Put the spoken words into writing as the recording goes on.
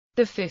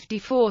The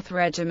 54th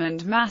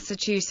Regiment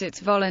Massachusetts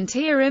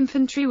Volunteer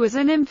Infantry was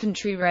an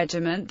infantry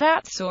regiment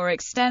that saw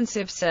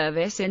extensive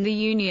service in the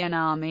Union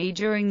Army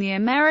during the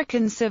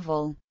American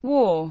Civil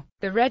War.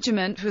 The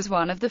regiment was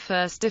one of the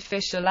first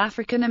official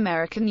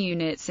African-American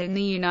units in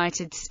the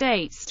United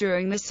States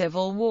during the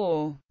Civil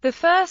War. The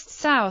 1st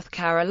South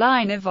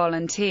Carolina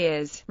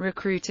Volunteers,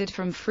 recruited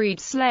from freed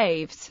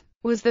slaves,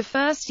 was the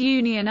first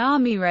Union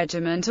Army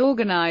regiment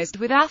organized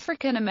with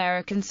African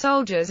American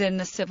soldiers in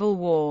the Civil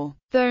War.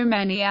 Though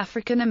many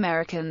African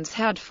Americans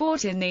had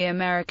fought in the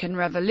American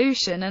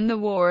Revolution and the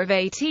War of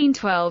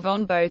 1812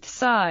 on both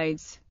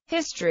sides.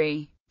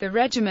 History. The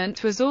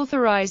regiment was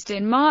authorized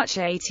in March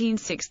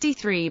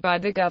 1863 by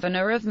the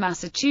Governor of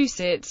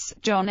Massachusetts,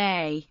 John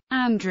A.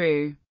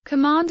 Andrew.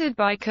 Commanded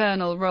by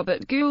Colonel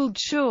Robert Gould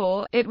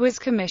Shaw, it was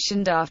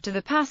commissioned after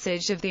the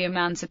passage of the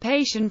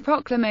Emancipation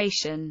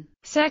Proclamation.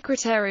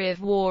 Secretary of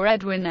War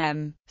Edwin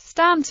M.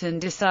 Stanton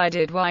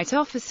decided white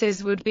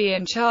officers would be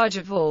in charge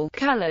of all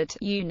colored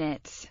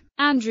units.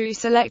 Andrew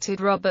selected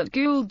Robert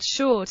Gould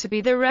Shaw to be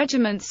the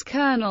regiment's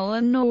colonel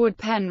and Norwood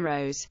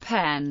Penrose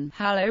Penn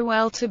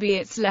Hallowell to be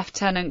its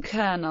lieutenant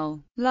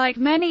colonel. Like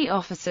many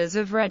officers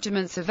of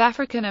regiments of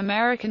African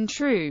American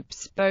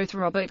troops, both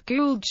Robert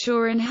Gould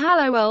Shaw and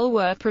Hallowell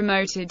were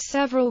promoted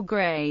several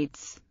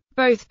grades,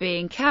 both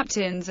being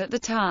captains at the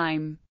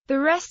time. The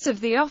rest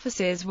of the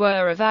officers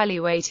were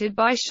evaluated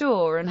by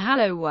Shaw and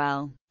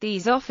Hallowell.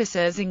 These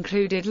officers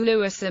included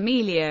Louis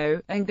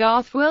Emilio and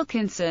Garth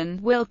Wilkinson,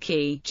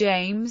 Wilkie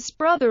James,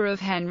 brother of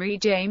Henry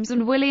James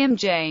and William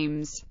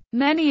James.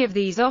 Many of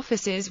these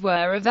officers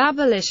were of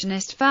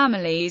abolitionist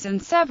families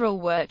and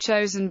several were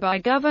chosen by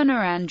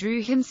Governor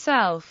Andrew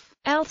himself.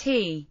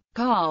 Lt.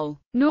 Col.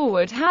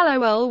 Norwood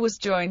Hallowell was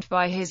joined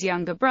by his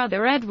younger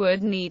brother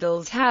Edward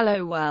Needles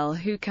Hallowell,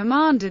 who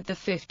commanded the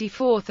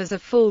 54th as a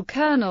full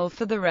colonel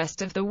for the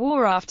rest of the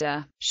war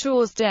after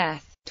Shaw's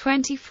death.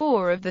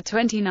 24 of the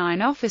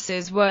 29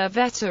 officers were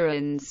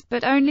veterans,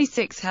 but only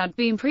 6 had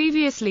been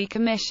previously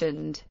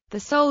commissioned. The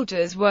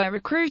soldiers were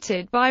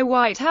recruited by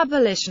white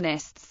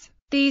abolitionists.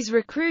 These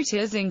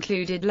recruiters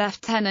included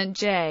Lieutenant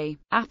J.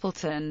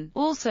 Appleton,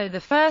 also the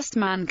first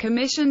man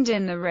commissioned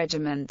in the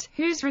regiment,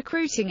 whose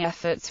recruiting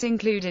efforts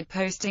included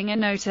posting a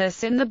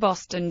notice in the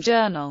Boston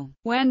Journal.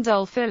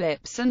 Wendell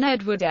Phillips and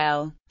Edward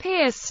L.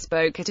 Pierce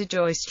spoke at a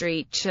Joy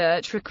Street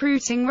church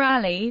recruiting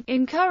rally,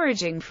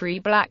 encouraging free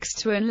blacks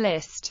to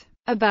enlist.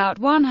 About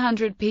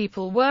 100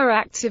 people were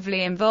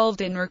actively involved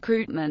in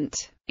recruitment,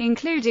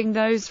 including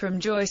those from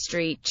Joy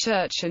Street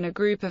Church and a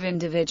group of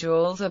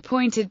individuals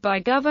appointed by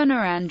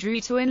Governor Andrew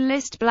to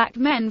enlist black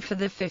men for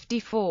the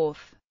 54th.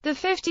 The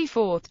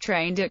 54th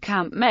trained at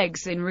Camp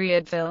Meigs in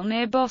Reedville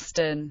near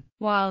Boston.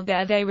 While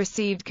there they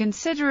received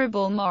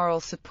considerable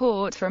moral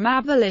support from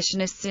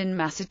abolitionists in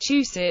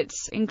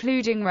Massachusetts,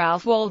 including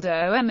Ralph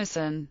Waldo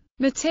Emerson.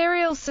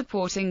 Material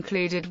support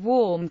included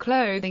warm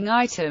clothing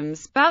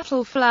items,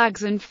 battle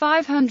flags and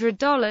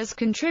 $500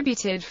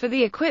 contributed for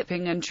the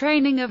equipping and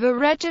training of a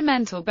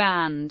regimental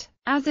band.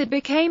 As it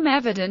became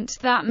evident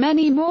that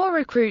many more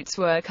recruits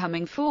were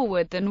coming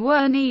forward than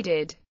were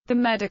needed, the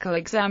medical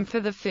exam for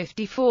the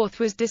 54th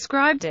was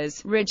described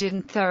as rigid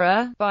and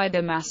thorough by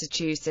the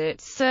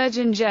Massachusetts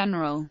Surgeon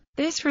General.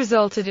 This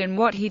resulted in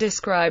what he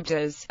described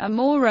as a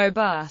more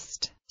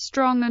robust,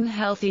 strong and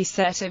healthy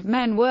set of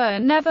men were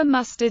never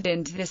mustered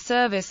into the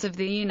service of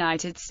the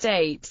United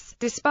States.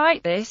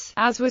 Despite this,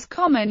 as was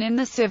common in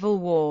the Civil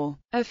War,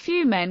 a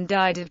few men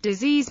died of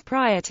disease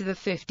prior to the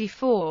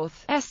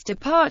 54th's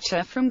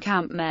departure from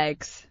Camp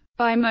Meigs.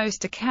 By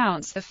most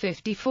accounts, the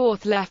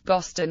 54th left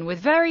Boston with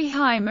very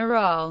high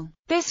morale.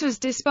 This was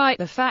despite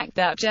the fact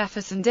that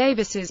Jefferson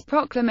Davis's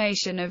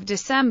proclamation of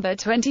December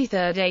 23,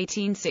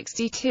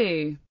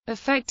 1862,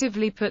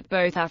 effectively put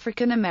both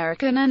African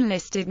American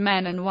enlisted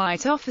men and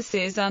white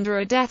officers under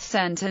a death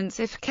sentence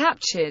if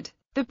captured.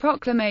 The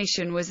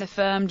proclamation was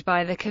affirmed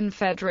by the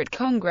Confederate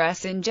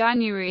Congress in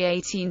January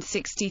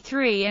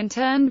 1863 and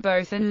turned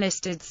both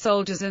enlisted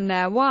soldiers and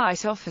their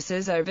white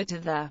officers over to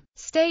the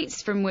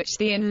states from which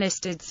the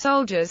enlisted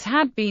soldiers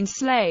had been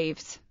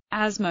slaves.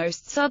 As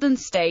most Southern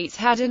states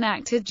had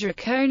enacted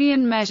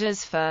draconian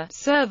measures for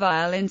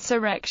servile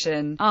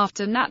insurrection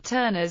after Nat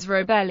Turner's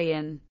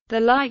rebellion, the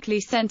likely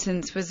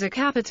sentence was a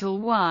capital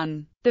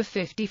one. The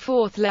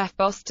 54th left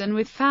Boston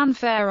with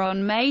fanfare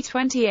on May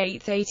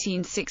 28,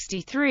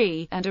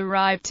 1863, and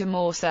arrived to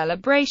more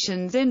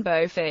celebrations in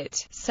Beaufort,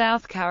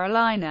 South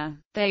Carolina.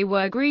 They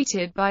were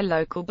greeted by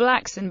local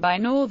blacks and by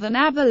Northern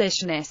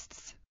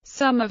abolitionists,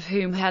 some of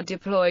whom had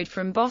deployed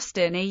from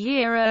Boston a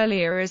year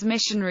earlier as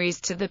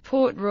missionaries to the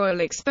Port Royal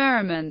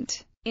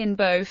experiment. In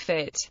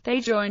Beaufort, they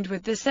joined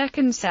with the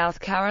 2nd South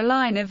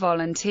Carolina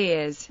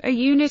Volunteers, a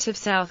unit of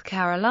South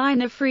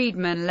Carolina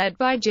freedmen led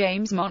by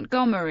James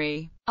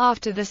Montgomery.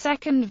 After the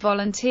 2nd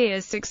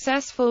Volunteers'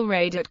 successful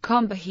raid at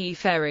Combahee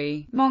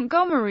Ferry,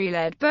 Montgomery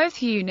led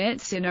both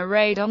units in a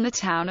raid on the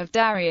town of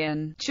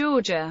Darien,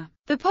 Georgia.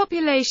 The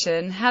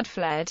population had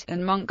fled,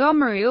 and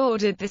Montgomery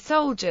ordered the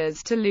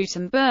soldiers to loot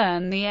and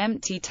burn the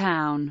empty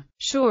town.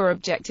 Shaw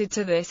objected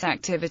to this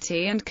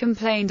activity and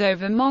complained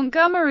over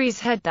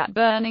Montgomery's head that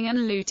burning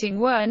and looting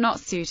were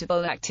not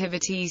suitable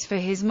activities for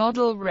his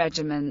model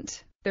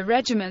regiment. The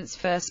regiment's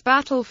first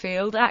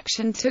battlefield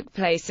action took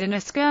place in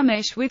a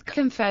skirmish with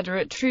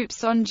Confederate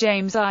troops on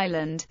James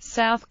Island,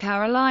 South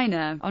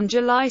Carolina, on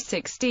July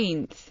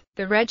 16.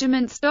 The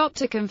regiment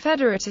stopped a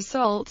Confederate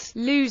assault,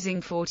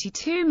 losing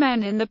 42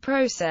 men in the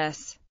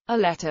process. A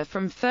letter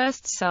from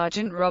First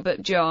Sergeant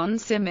Robert John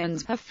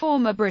Simmons, a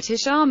former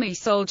British Army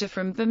soldier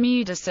from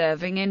Bermuda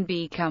serving in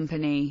B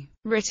Company,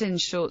 written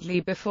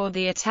shortly before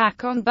the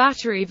attack on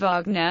Battery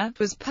Wagner,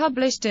 was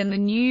published in the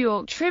New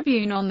York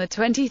Tribune on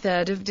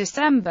 23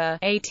 December,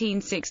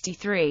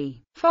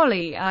 1863.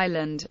 Folly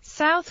Island,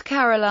 South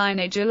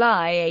Carolina,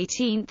 July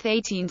 18,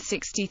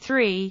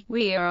 1863.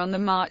 We are on the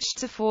march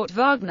to Fort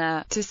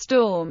Wagner, to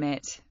storm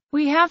it.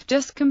 We have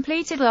just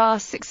completed our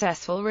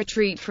successful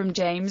retreat from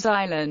James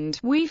Island.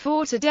 We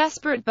fought a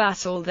desperate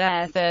battle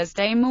there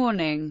Thursday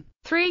morning.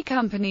 3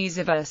 companies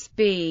of us,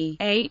 B,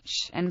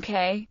 H, and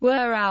K,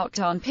 were out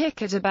on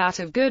picket about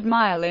a good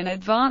mile in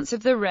advance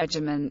of the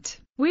regiment.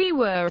 We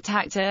were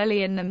attacked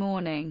early in the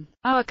morning.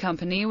 Our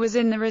company was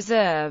in the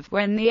reserve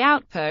when the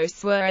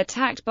outposts were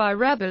attacked by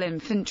rebel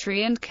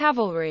infantry and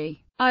cavalry.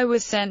 I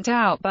was sent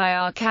out by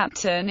our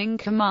captain in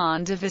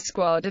command of a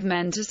squad of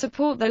men to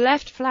support the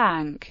left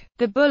flank.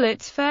 The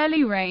bullets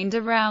fairly rained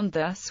around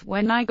us.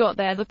 When I got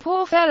there, the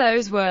poor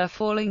fellows were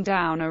falling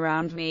down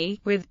around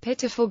me, with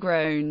pitiful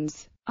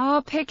groans.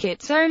 Our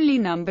pickets only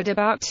numbered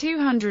about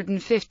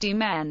 250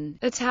 men,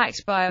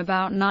 attacked by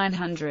about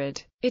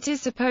 900. It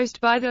is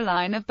supposed by the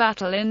line of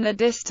battle in the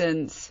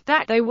distance,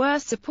 that they were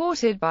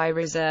supported by a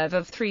reserve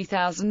of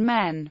 3,000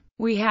 men.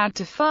 We had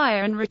to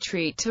fire and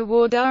retreat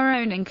toward our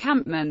own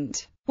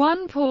encampment.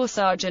 One poor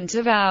sergeant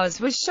of ours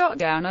was shot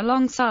down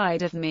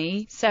alongside of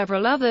me,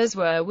 several others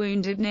were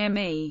wounded near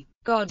me.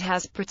 God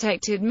has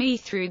protected me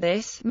through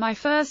this, my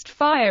first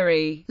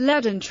fiery,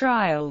 leaden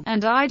trial,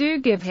 and I do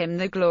give him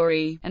the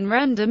glory, and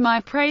render my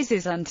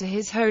praises unto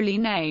his holy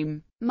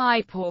name.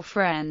 My poor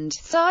friend,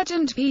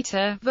 Sergeant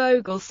Peter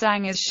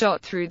Vogelsang, is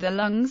shot through the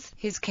lungs.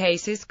 His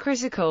case is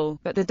critical,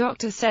 but the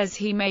doctor says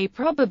he may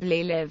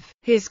probably live.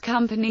 His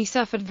company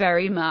suffered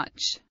very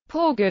much.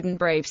 Poor good and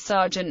brave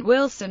Sergeant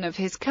Wilson of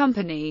his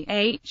company,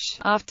 H,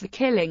 after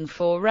killing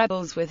 4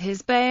 rebels with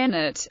his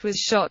bayonet, was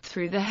shot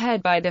through the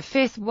head by the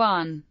 5th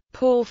one.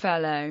 Poor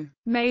fellow.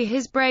 May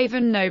his brave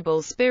and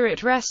noble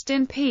spirit rest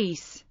in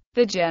peace.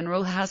 The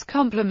general has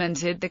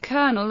complimented the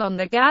colonel on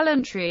the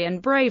gallantry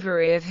and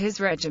bravery of his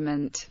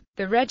regiment.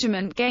 The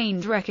regiment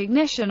gained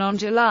recognition on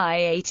July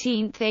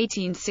 18,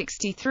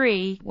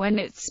 1863, when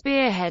it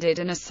spearheaded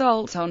an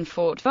assault on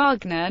Fort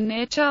Wagner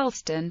near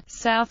Charleston,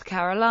 South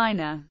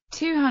Carolina.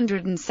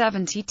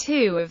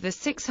 272 of the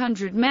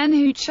 600 men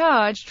who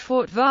charged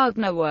Fort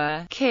Wagner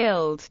were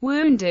killed,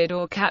 wounded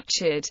or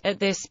captured. At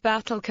this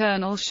battle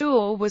Colonel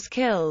Shaw was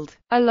killed,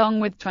 along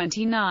with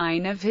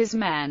 29 of his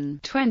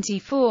men.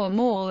 24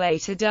 more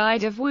later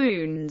died of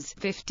wounds,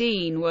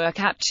 15 were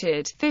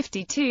captured,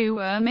 52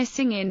 were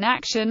missing in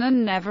action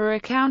and never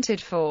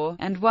accounted for,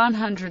 and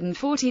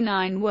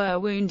 149 were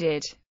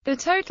wounded. The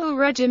total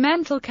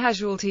regimental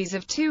casualties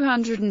of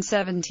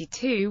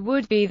 272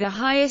 would be the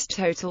highest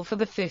total for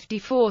the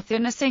 54th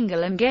in a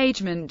single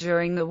engagement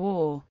during the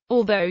war.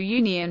 Although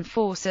Union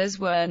forces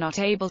were not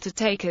able to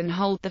take and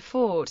hold the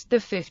fort, the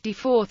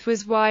 54th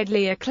was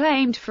widely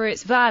acclaimed for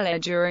its valor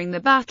during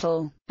the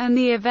battle, and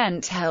the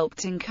event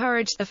helped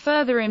encourage the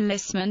further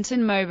enlistment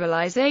and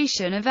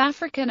mobilization of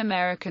African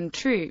American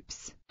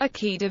troops. A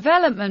key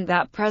development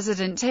that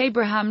President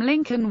Abraham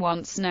Lincoln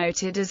once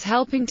noted as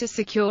helping to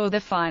secure the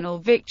final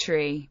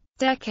victory.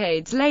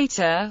 Decades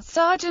later,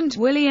 Sergeant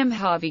William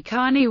Harvey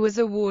Carney was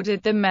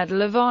awarded the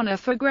Medal of Honor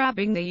for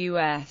grabbing the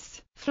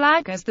U.S.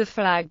 flag as the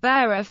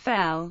flag-bearer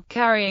fell,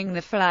 carrying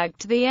the flag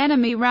to the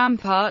enemy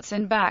ramparts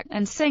and back,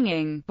 and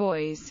singing,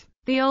 "Boys."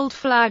 The old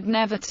flag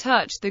never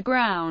touched the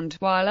ground,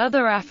 while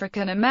other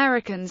African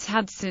Americans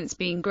had since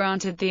been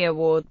granted the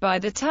award by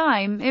the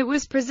time it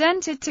was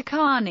presented to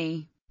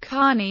Carney.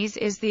 Carney's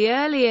is the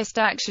earliest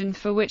action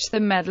for which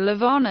the Medal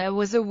of Honor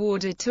was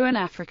awarded to an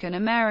African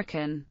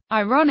American.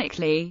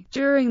 Ironically,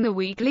 during the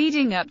week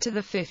leading up to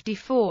the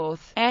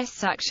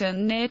 54th's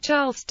action near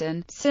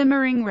Charleston,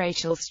 simmering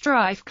racial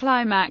strife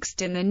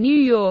climaxed in the New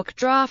York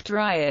draft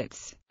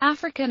riots.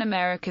 African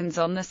Americans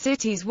on the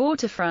city's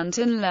waterfront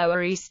and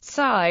Lower East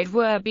Side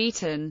were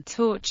beaten,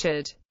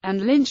 tortured,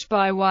 and lynched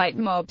by white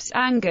mobs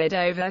angered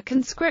over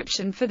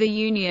conscription for the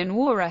Union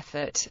war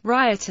effort.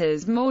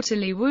 Rioters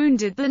mortally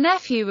wounded the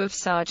nephew of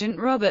Sergeant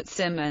Robert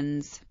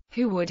Simmons,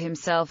 who would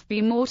himself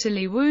be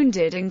mortally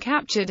wounded and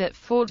captured at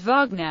Fort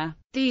Wagner.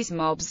 These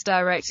mobs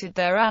directed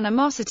their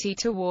animosity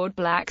toward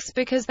blacks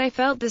because they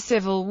felt the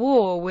Civil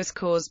War was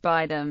caused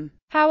by them.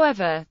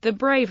 However, the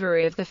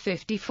bravery of the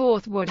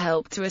 54th would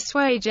help to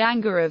assuage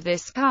anger of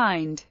this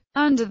kind.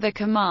 Under the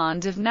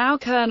command of now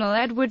Colonel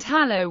Edward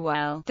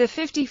Hallowell, the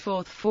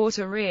 54th fought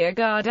a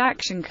rearguard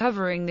action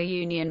covering the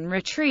Union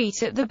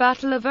retreat at the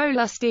Battle of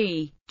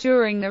Olustee.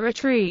 During the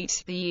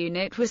retreat, the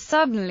unit was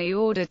suddenly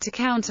ordered to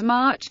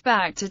countermarch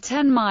back to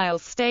 10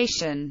 Miles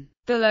Station.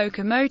 The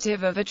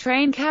locomotive of a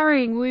train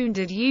carrying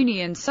wounded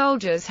Union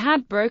soldiers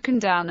had broken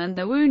down and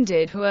the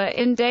wounded were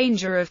in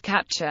danger of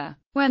capture.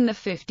 When the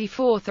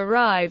 54th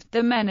arrived,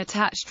 the men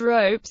attached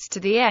ropes to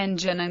the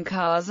engine and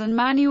cars and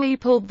manually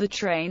pulled the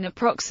train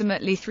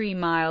approximately 3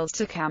 miles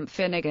to Camp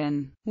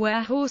Finnegan,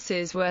 where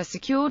horses were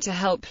secured to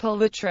help pull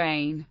the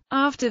train.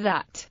 After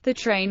that, the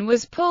train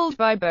was pulled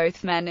by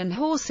both men and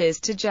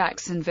horses to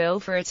Jacksonville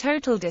for a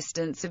total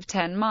distance of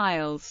 10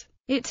 miles.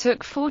 It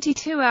took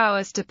 42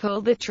 hours to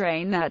pull the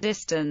train that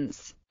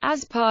distance.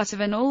 As part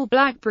of an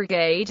all-black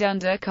brigade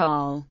under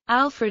Col.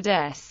 Alfred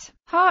S.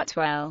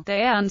 Hartwell,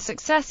 they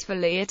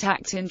unsuccessfully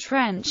attacked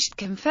entrenched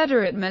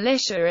Confederate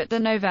militia at the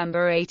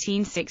November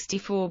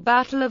 1864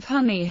 Battle of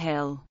Honey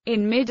Hill.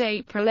 In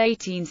mid-April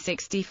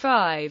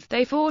 1865,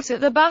 they fought at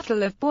the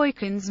Battle of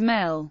Boykins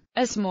Mill,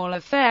 a small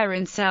affair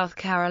in South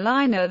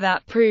Carolina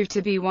that proved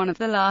to be one of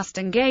the last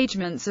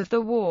engagements of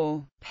the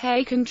war.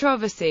 Pay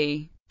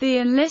controversy. The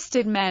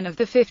enlisted men of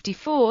the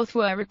 54th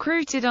were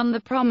recruited on the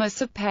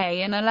promise of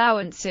pay and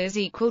allowances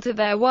equal to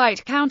their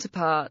white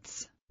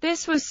counterparts.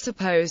 This was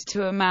supposed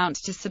to amount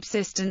to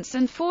subsistence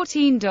and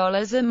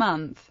 $14 a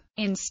month.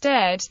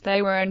 Instead,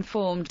 they were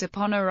informed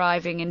upon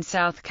arriving in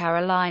South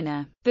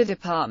Carolina, the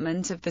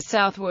Department of the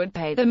South would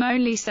pay them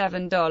only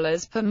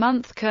 $7 per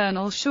month.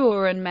 Colonel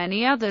Shaw and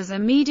many others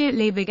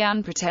immediately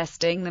began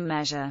protesting the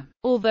measure.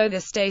 Although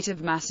the state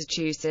of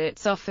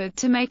Massachusetts offered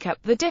to make up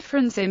the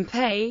difference in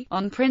pay,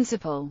 on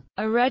principle,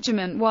 a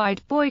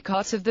regiment-wide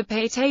boycott of the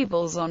pay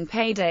tables on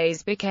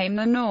paydays became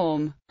the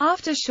norm.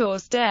 After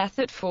Shaw's death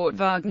at Fort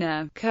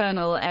Wagner,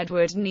 Colonel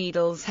Edward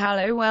Needles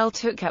Hallowell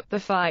took up the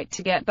fight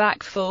to get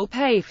back full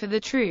pay for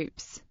the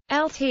troops.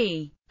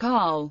 Lt.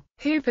 Col.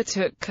 Hooper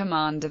took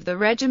command of the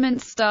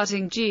regiment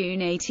starting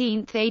June 18,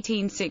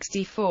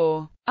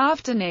 1864.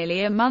 After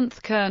nearly a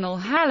month, Colonel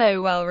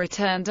Hallowell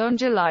returned on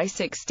July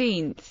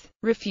 16.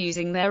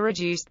 Refusing their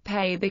reduced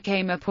pay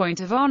became a point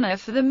of honor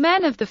for the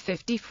men of the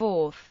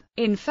 54th.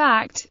 In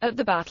fact, at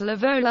the Battle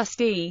of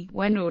Olustee,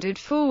 when ordered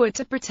forward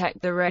to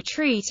protect the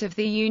retreat of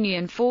the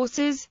Union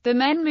forces, the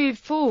men moved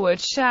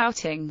forward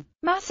shouting,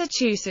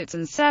 "Massachusetts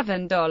and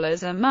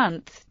 $7 a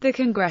month." The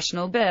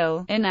congressional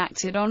bill,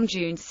 enacted on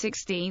June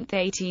 16,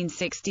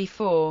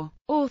 1864,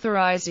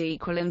 authorized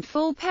equal and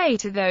full pay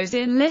to those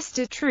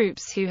enlisted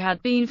troops who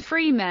had been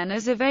free men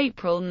as of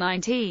April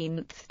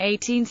 19,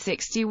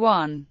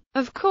 1861.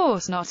 Of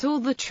course, not all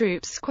the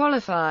troops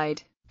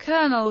qualified.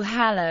 Colonel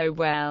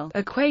Hallowell,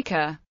 a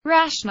Quaker,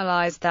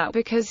 rationalized that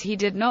because he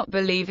did not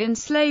believe in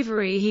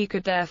slavery he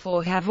could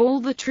therefore have all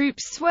the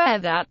troops swear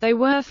that they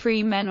were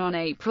free men on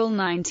April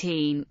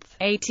 19,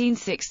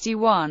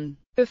 1861.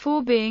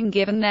 Before being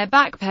given their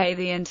back pay,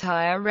 the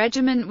entire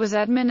regiment was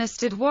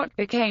administered what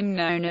became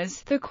known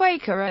as the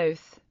Quaker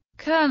Oath.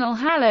 Colonel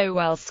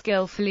Hallowell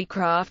skillfully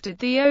crafted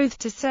the oath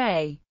to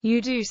say,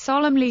 "You do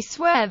solemnly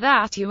swear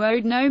that you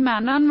owed no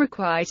man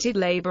unrequited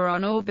labor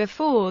on or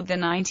before the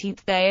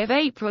 19th day of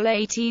April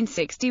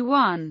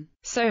 1861.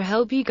 So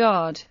help you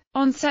God."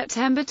 On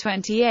September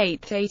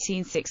 28,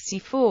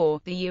 1864,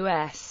 the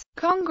U.S.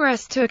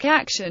 Congress took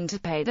action to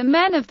pay the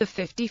men of the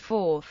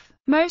 54th.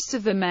 Most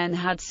of the men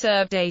had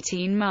served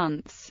 18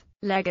 months.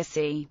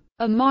 Legacy.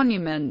 A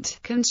monument,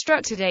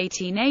 constructed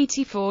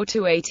 1884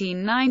 to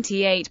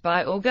 1898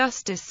 by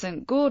Augustus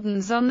St.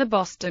 Gordons on the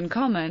Boston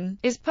Common,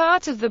 is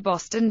part of the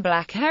Boston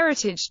Black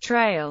Heritage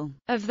Trail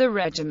of the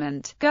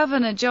regiment.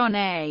 Governor John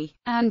A.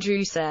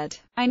 Andrews said,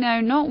 "I know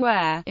not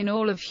where, in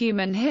all of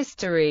human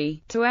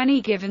history, to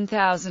any given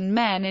 1,000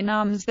 men in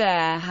arms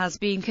there has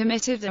been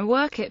committed a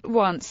work at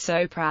once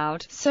so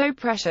proud, so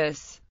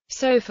precious,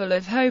 so full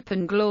of hope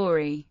and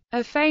glory."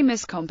 A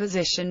famous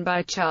composition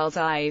by Charles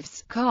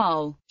Ives,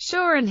 Col.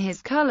 Shaw and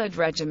his colored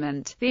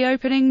regiment, the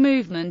opening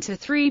movement to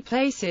 3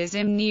 places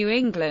in New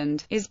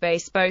England, is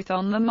based both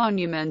on the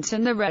monument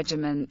and the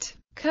regiment.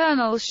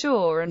 Colonel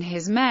Shaw and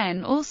his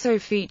men also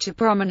feature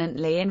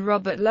prominently in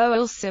Robert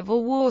Lowell's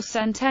Civil War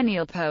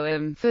centennial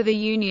poem, For the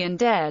Union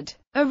Dead.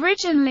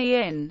 Originally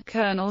in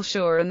Colonel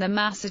Shaw and the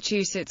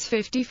Massachusetts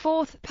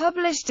 54th,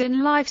 published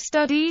in Life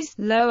Studies,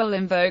 Lowell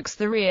invokes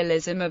the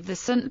realism of the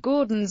St.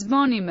 Gordon's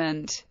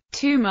Monument.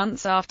 2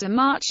 months after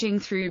marching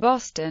through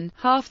Boston,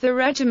 half the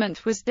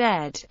regiment was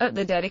dead. At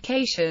the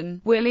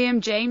dedication, William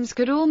James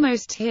could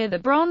almost hear the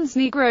bronze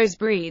Negroes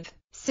breathe.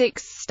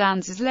 6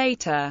 stanzas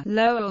later,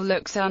 Lowell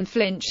looks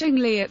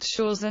unflinchingly at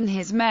Shaw's and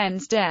his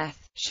men's death.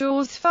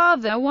 Shaw's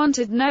father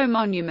wanted no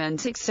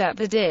monument except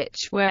the ditch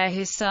where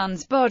his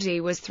son's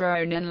body was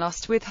thrown and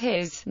lost with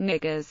his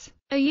niggers.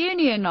 A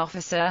Union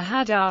officer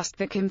had asked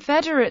the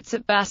Confederates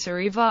at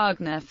Battery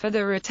Wagner for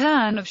the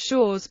return of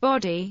Shaw's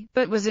body,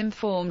 but was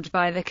informed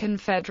by the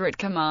Confederate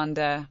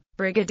commander,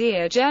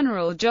 Brigadier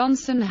General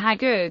Johnson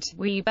Haggard,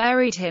 "We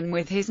buried him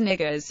with his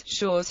niggers."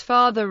 Shaw's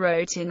father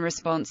wrote in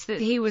response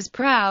that he was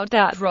proud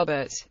that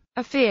Robert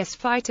a fierce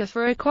fighter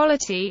for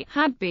equality,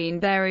 had been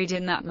buried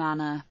in that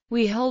manner.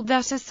 We hold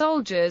that a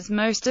soldier's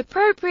most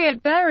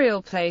appropriate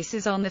burial place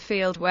is on the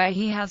field where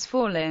he has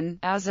fallen,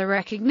 as a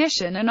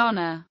recognition and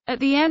honor. At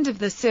the end of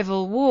the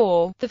Civil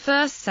War, the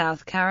 1st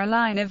South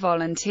Carolina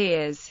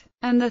Volunteers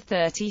and the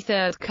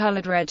 33rd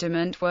Colored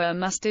Regiment were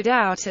mustered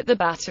out at the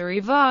Battery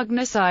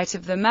Wagner site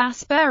of the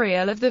mass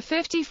burial of the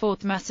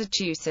 54th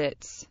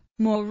Massachusetts.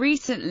 More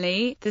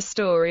recently, the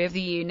story of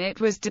the unit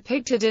was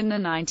depicted in the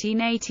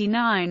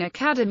 1989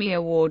 Academy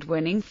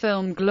Award-winning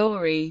film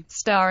Glory,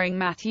 starring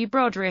Matthew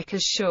Broderick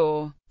as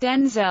Shaw,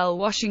 Denzel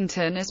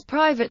Washington as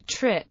Private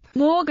Tripp,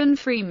 Morgan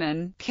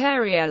Freeman,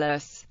 Kerry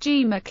Ellis,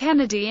 G.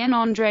 McKennedy and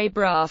Andre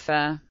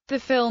Braugher. The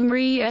film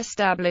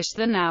re-established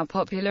the now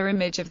popular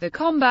image of the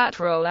combat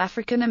role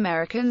African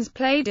Americans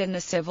played in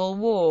the Civil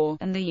War,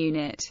 and the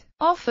unit,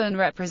 often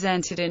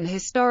represented in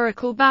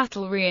historical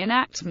battle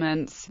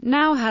reenactments,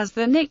 now has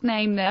the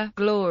nickname the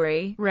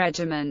Glory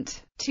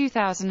Regiment.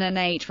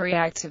 2008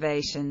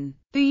 reactivation.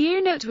 The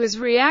unit was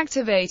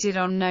reactivated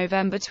on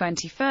November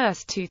 21,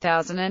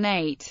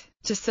 2008.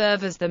 To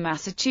serve as the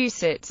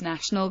Massachusetts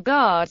National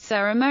Guard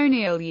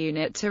ceremonial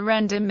unit to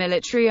render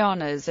military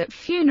honors at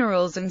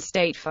funerals and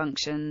state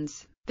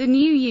functions. The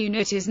new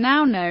unit is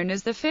now known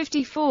as the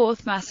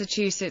 54th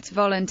Massachusetts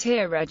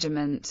Volunteer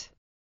Regiment.